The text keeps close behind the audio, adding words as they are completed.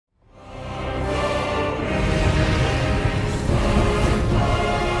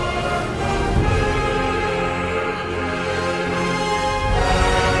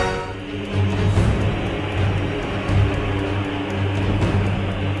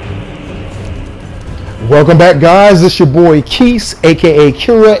Welcome back, guys. It's your boy Keese, aka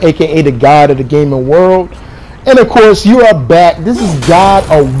Kira, aka the God of the gaming world. And of course, you are back. This is God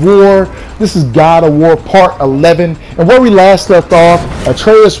of War. This is God of War Part 11. And where we last left off,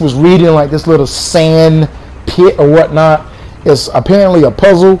 Atreus was reading like this little sand pit or whatnot. It's apparently a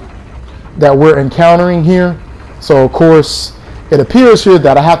puzzle that we're encountering here. So of course, it appears here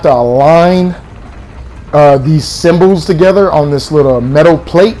that I have to align these symbols together on this little metal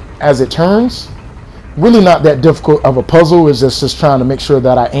plate as it turns. Really not that difficult of a puzzle. It's just trying to make sure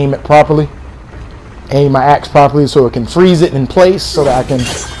that I aim it properly, aim my axe properly so it can freeze it in place so that I can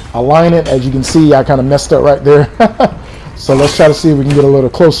align it. As you can see, I kind of messed up right there. So let's try to see if we can get a little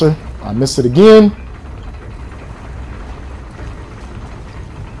closer. I missed it again.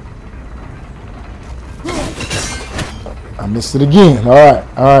 I missed it again. All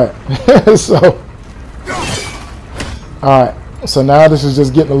right. So now this is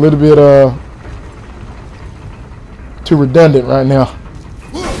just getting a little bit too redundant right now.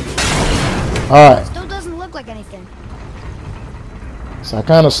 All right. Still doesn't look like anything. So I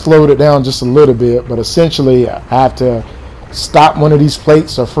kind of slowed it down just a little bit, but essentially I have to stop one of these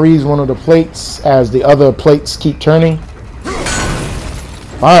plates or freeze one of the plates as the other plates keep turning.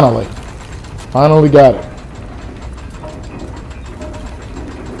 Finally got it.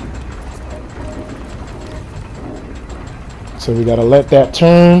 So we gotta let that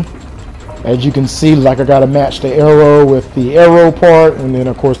turn. As you can see, like I gotta match the arrow with the arrow part, and then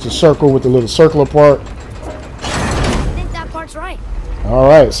of course the circle with the little circular part. I think that part's right. All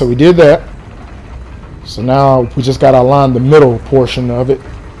right, so we did that. So now we just gotta align the middle portion of it.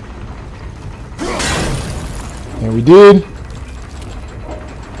 And we did.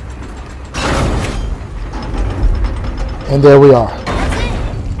 And there we are. That's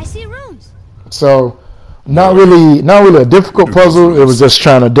it. I see runes. So not really a difficult puzzle. It was just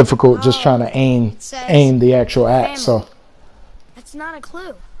trying to aim the actual axe. So that's not a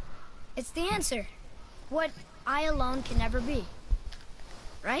clue. It's the answer. What I alone can never be.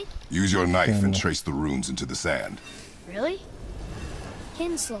 Right? Use your knife and trace the runes into the sand. Really?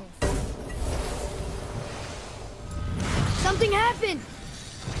 Kinslow. Something happened.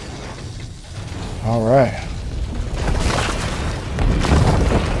 all right.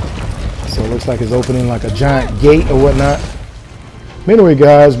 So it looks like it's opening like a giant gate or whatnot. Anyway,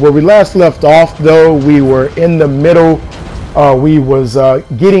 guys, where we last left off, though, we were in the middle. We was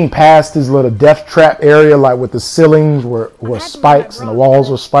getting past this little death trap area, like with the ceilings were spikes and the walls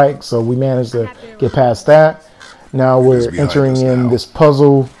were spikes. So we managed to get past that. Now we're entering in this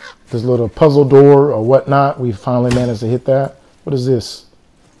puzzle, this little puzzle door or whatnot. We finally managed to hit that. What is this?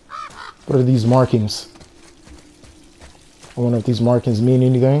 What are these markings? I wonder if these markings mean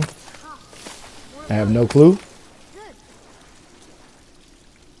anything. I have no clue.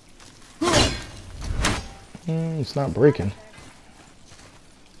 It's not breaking.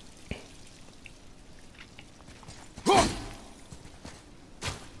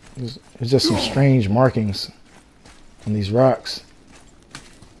 It's just some strange markings on these rocks.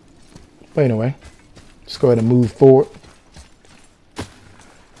 But anyway, let's go ahead and move forward.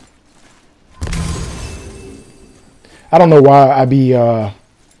 I don't know why I be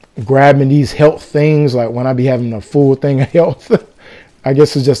grabbing these health things like when I be having a full thing of health. I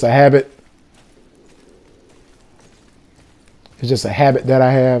guess it's just a habit. It's just a habit that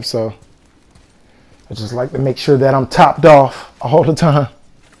I have, so I just like to make sure that I'm topped off all the time.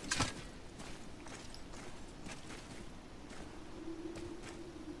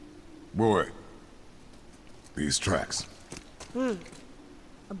 Boy, these tracks. A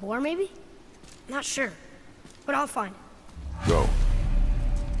boar, maybe? Not sure, but I'll find it. Go.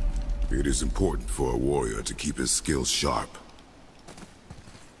 It is important for a warrior to keep his skills sharp.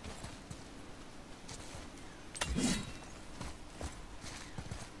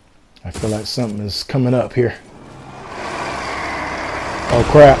 I feel like something is coming up here. Oh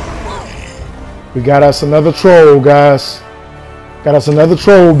crap. We got us another troll, guys. Got us another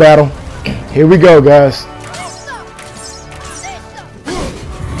troll battle. Here we go, guys.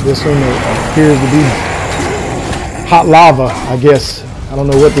 This one appears to be hot lava, I guess. I don't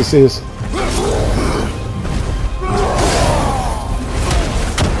know what this is.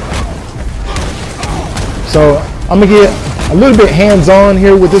 So I'm gonna get a little bit hands-on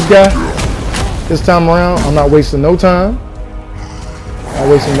here with this guy this time around. I'm not wasting no time.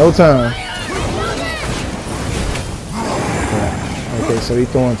 Okay, so he's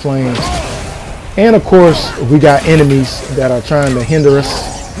throwing flames. And of course, we got enemies that are trying to hinder us.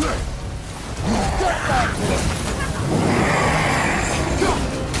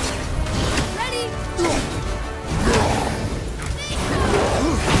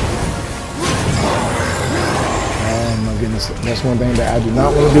 goodness. That's one thing that I do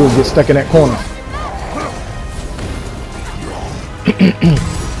not want to do is get stuck in that corner.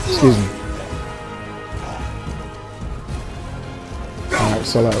 Excuse me. Alright,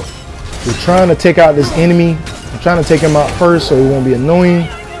 so we're trying to take out this enemy. I'm trying to take him out first so he won't be annoying.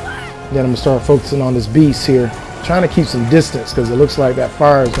 Then I'm going to start focusing on this beast here. I'm trying to keep some distance because it looks like that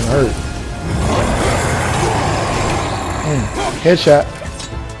fire is going to hurt. Headshot.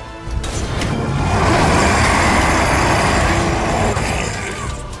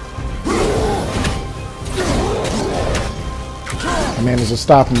 I managed to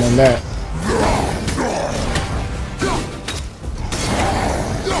stop him on that.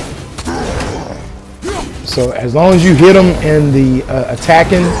 So as long as you hit him in the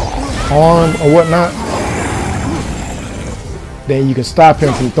attacking arm or whatnot, then you can stop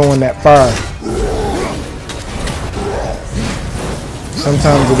him from throwing that fire.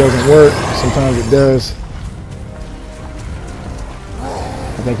 Sometimes it doesn't work, sometimes it does.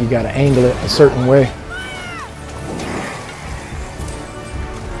 I think you got to angle it a certain way.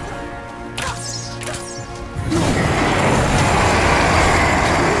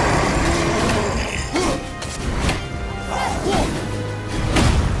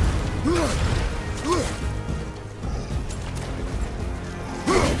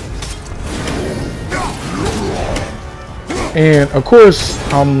 And of course,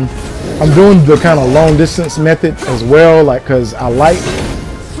 I'm doing the kind of long distance method as well, like because I like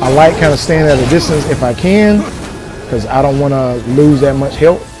kind of staying at a distance if I can, because I don't want to lose that much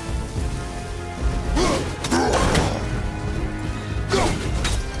health.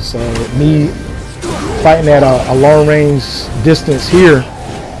 So me fighting at a long range distance here,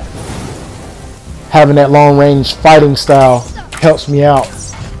 having that long range fighting style helps me out,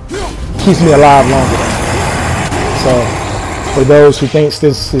 keeps me alive longer. So for those who thinks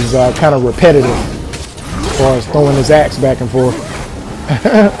this is kind of repetitive as far as throwing his axe back and forth.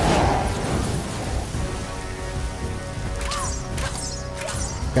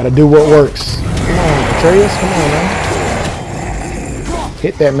 Gotta do what works. Come on, Atreus, come on, man.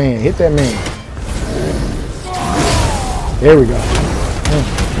 Hit that man, hit that man. There we go.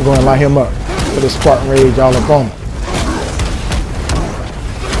 We're going to light him up. Put this Spartan Rage all up on him.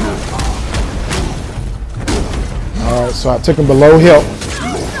 Alright, so I took him below health.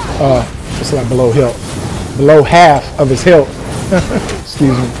 It's like below health. Below half of his health.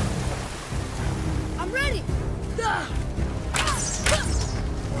 Excuse me. I'm ready.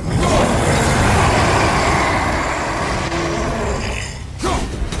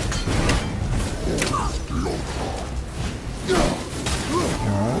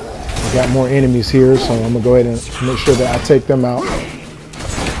 Alright, we got more enemies here, so I'm gonna go ahead and make sure that I take them out.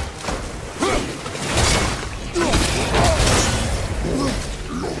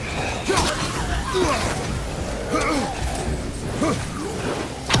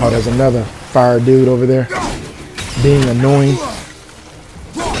 Oh, there's another fire dude over there being annoying.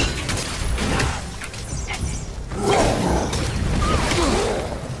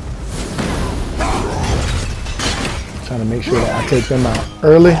 Trying to make sure that I take them out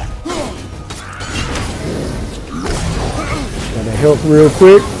early. Got to health real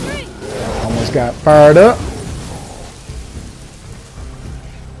quick. Almost got fired up.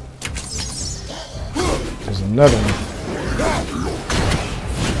 There's another one.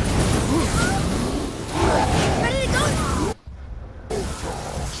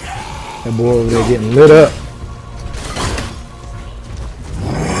 That boy over there getting lit up.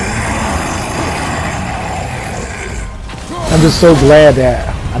 I'm just so glad that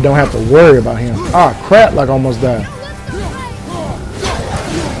I don't have to worry about him. Ah, crap, like I almost died.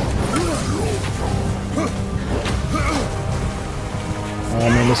 Oh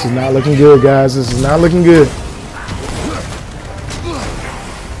man, this is not looking good, guys. This is not looking good.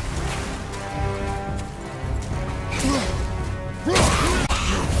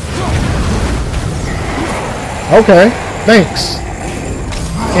 Okay, thanks.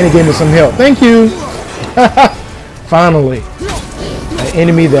 And he gave me some help. Thank you. Finally, an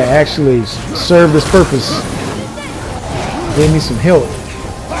enemy that actually served its purpose gave me some help.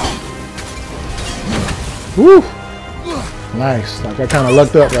 Woo! Nice. Like I kind of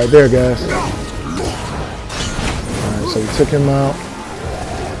lucked up right there, guys. Alright, so we took him out.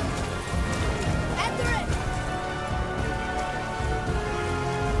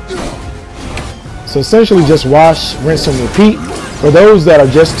 So essentially just wash, rinse, and repeat. For those that are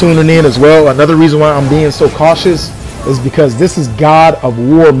just tuning in as well, another reason why I'm being so cautious is because this is God of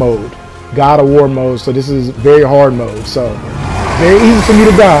War mode. God of War mode, so this is very hard mode. So very easy for me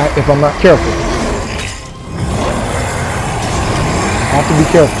to die if I'm not careful. I have to be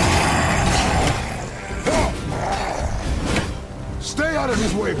careful.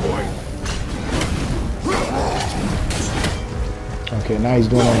 Okay, now he's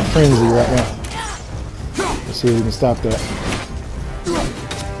doing on a frenzy right now. Let's see if we can stop that.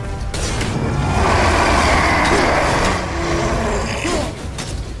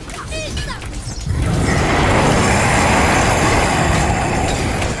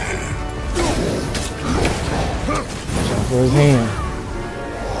 Jump for his hand.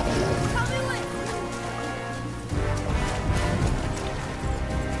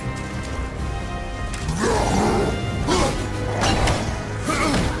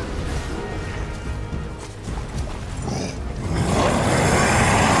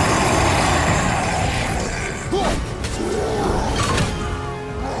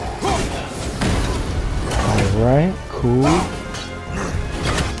 Alright, cool.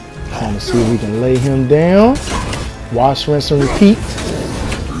 Trying to see if we can lay him down. Wash, rinse, and repeat.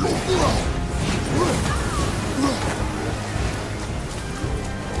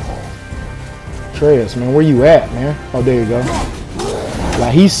 Atreus, man, where you at, man? Oh, there you go.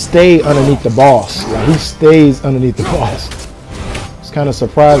 Like, he stayed underneath the boss. Like, he stays underneath the boss. It's kind of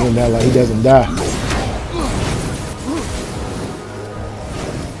surprising that, like, he doesn't die.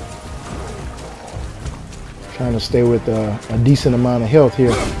 Trying to stay with a decent amount of health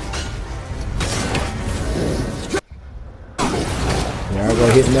here. Yeah, I go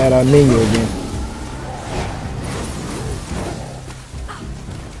hitting that menu again.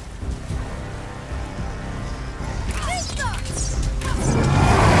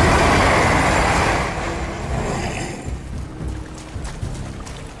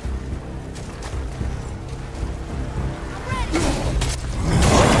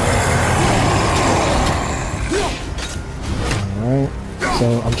 So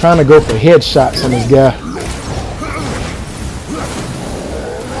I'm trying to go for headshots on this guy.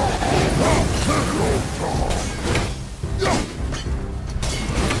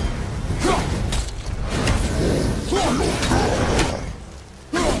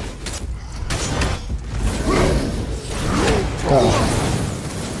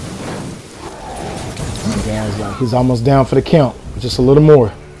 Guys, like, he's almost down for the count. Just a little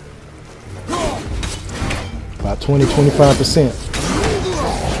more. About 20-25%.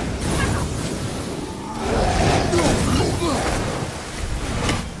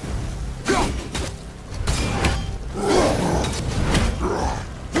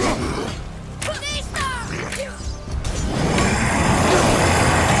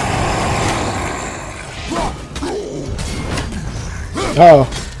 Oh,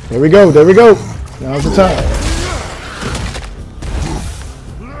 there we go, there we go. Now's the time.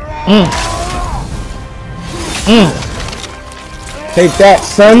 Take that,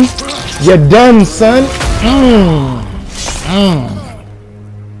 son. You're done, son.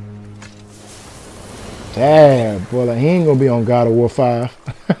 Damn, boy, like, he ain't gonna be on God of War 5.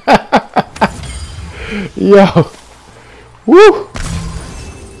 Yo. Woo.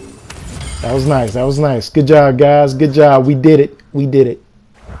 That was nice. That was nice. Good job, guys. Good job. We did it. We did it.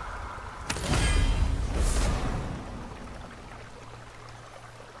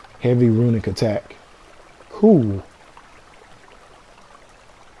 Heavy runic attack. Cool.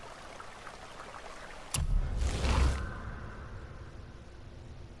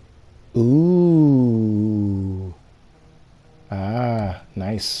 Ooh. Ah,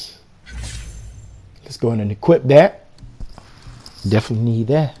 nice. Let's go ahead and equip that. Definitely need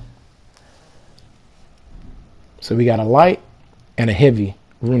that. So we got a light and a heavy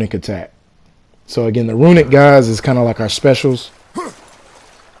runic attack. So again, the runic, guys, is kind of like our specials.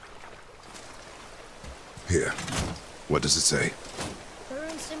 Here. What does it say? The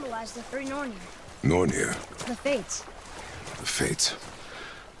runes symbolize the three Nornir. Nornir. The Fates. The Fates.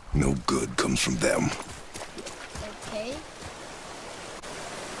 No good comes from them. Okay.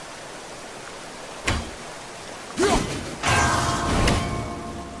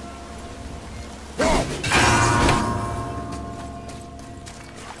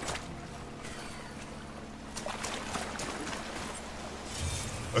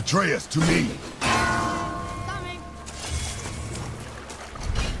 Atreus, to me! Coming.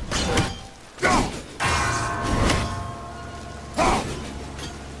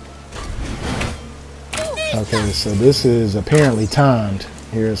 Okay, so this is apparently timed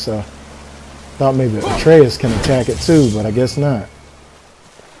here, so thought maybe Atreus can attack it too, but I guess not.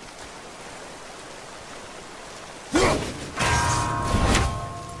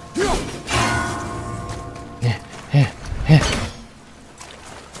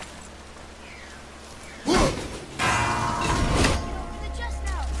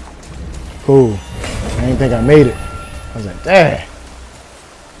 Cool. I didn't think I made it. I was like, dang.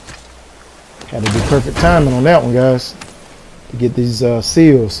 Had to do perfect timing on that one, guys, to get these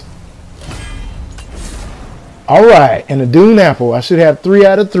seals. All right, and a Dune apple. I should have 3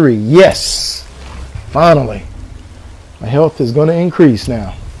 out of 3. Yes, finally. My health is going to increase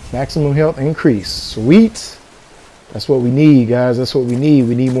now. Maximum health increase. Sweet. That's what we need, guys. That's what we need.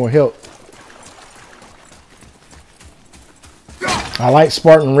 We need more health. I like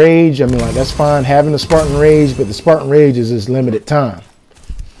Spartan Rage. I mean, like, that's fine having the Spartan Rage, but the Spartan Rage is just limited time.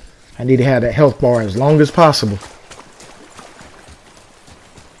 I need to have that health bar as long as possible.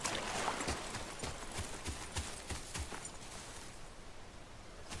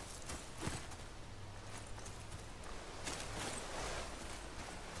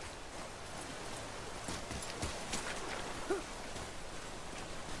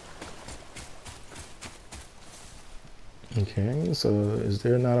 Okay, so is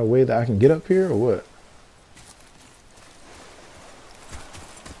there not a way that I can get up here or what?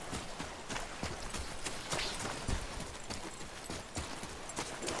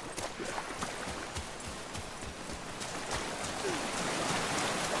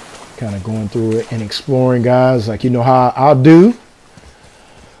 Kind of going through it and exploring, guys, like, you know how I'll do.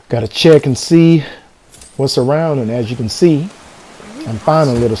 Got to check and see what's around, and as you can see, I'm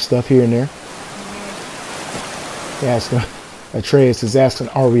finding little stuff here and there. Atreus is asking,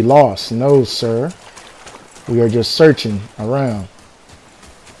 are we lost? No, sir. We are just searching around,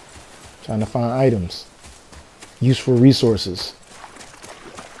 trying to find items, useful resources.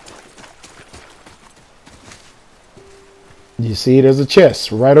 You see, there's a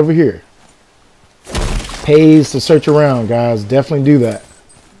chest right over here. Pays to search around, guys. Definitely do that.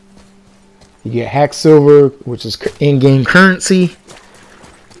 You get hack silver, which is in-game currency.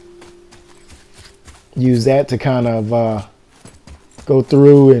 Use that to kind of go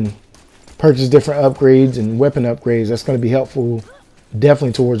through and purchase different upgrades and weapon upgrades. That's going to be helpful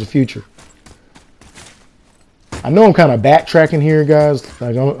definitely towards the future. I know I'm kind of backtracking here, guys.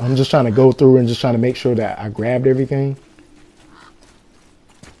 Like, I'm just trying to go through and just trying to make sure that I grabbed everything.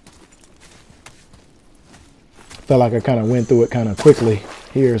 Felt like I kind of went through it kind of quickly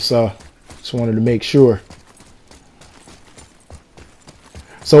here, so just wanted to make sure.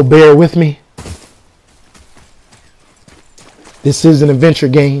 So bear with me. This is an adventure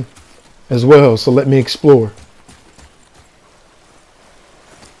game as well, so let me explore.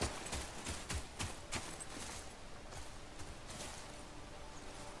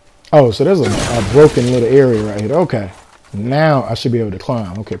 Oh, so there's a broken little area right here. Okay, now I should be able to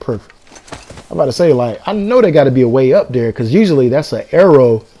climb. Okay, perfect. I'm about to say, like, I know there got to be a way up there, because usually that's an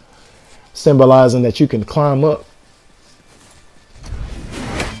arrow symbolizing that you can climb up.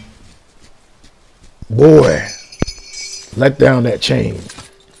 Boy, let down that chain.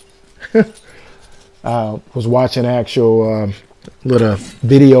 I was watching actual little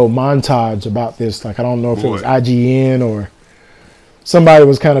video montage about this. Like, I don't know if it was IGN or somebody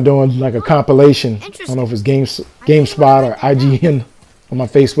was kind of doing like a compilation. I don't know if it's GameSpot or IGN. On my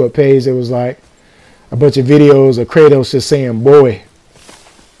Facebook page, it was like a bunch of videos of Kratos just saying, boy,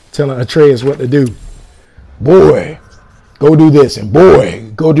 telling Atreus what to do. Boy, go do this, and boy,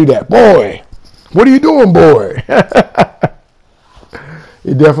 go do that. Boy, what are you doing, boy?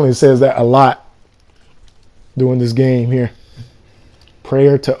 He definitely says that a lot during this game here.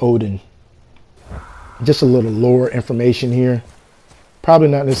 Prayer to Odin. Just a little lore information here. Probably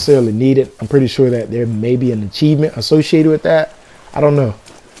not necessarily needed. I'm pretty sure that there may be an achievement associated with that. I don't know.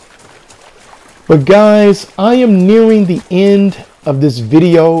 But guys, I am nearing the end of this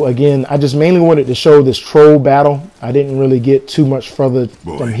video. Again, I just mainly wanted to show this troll battle. I didn't really get too much further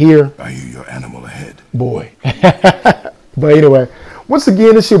from here. I hear your animal ahead. Boy. But anyway, once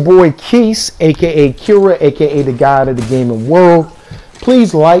again, it's your boy Keese, aka Kira, aka the God of the Gaming World.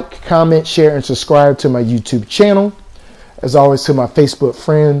 Please like, comment, share, and subscribe to my YouTube channel. As always, to my Facebook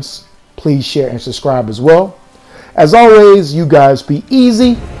friends, please share and subscribe as well. As always, you guys be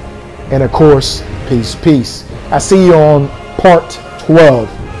easy. And of course, peace, peace. I see you on part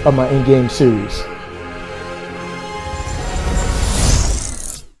 12 of my in-game series.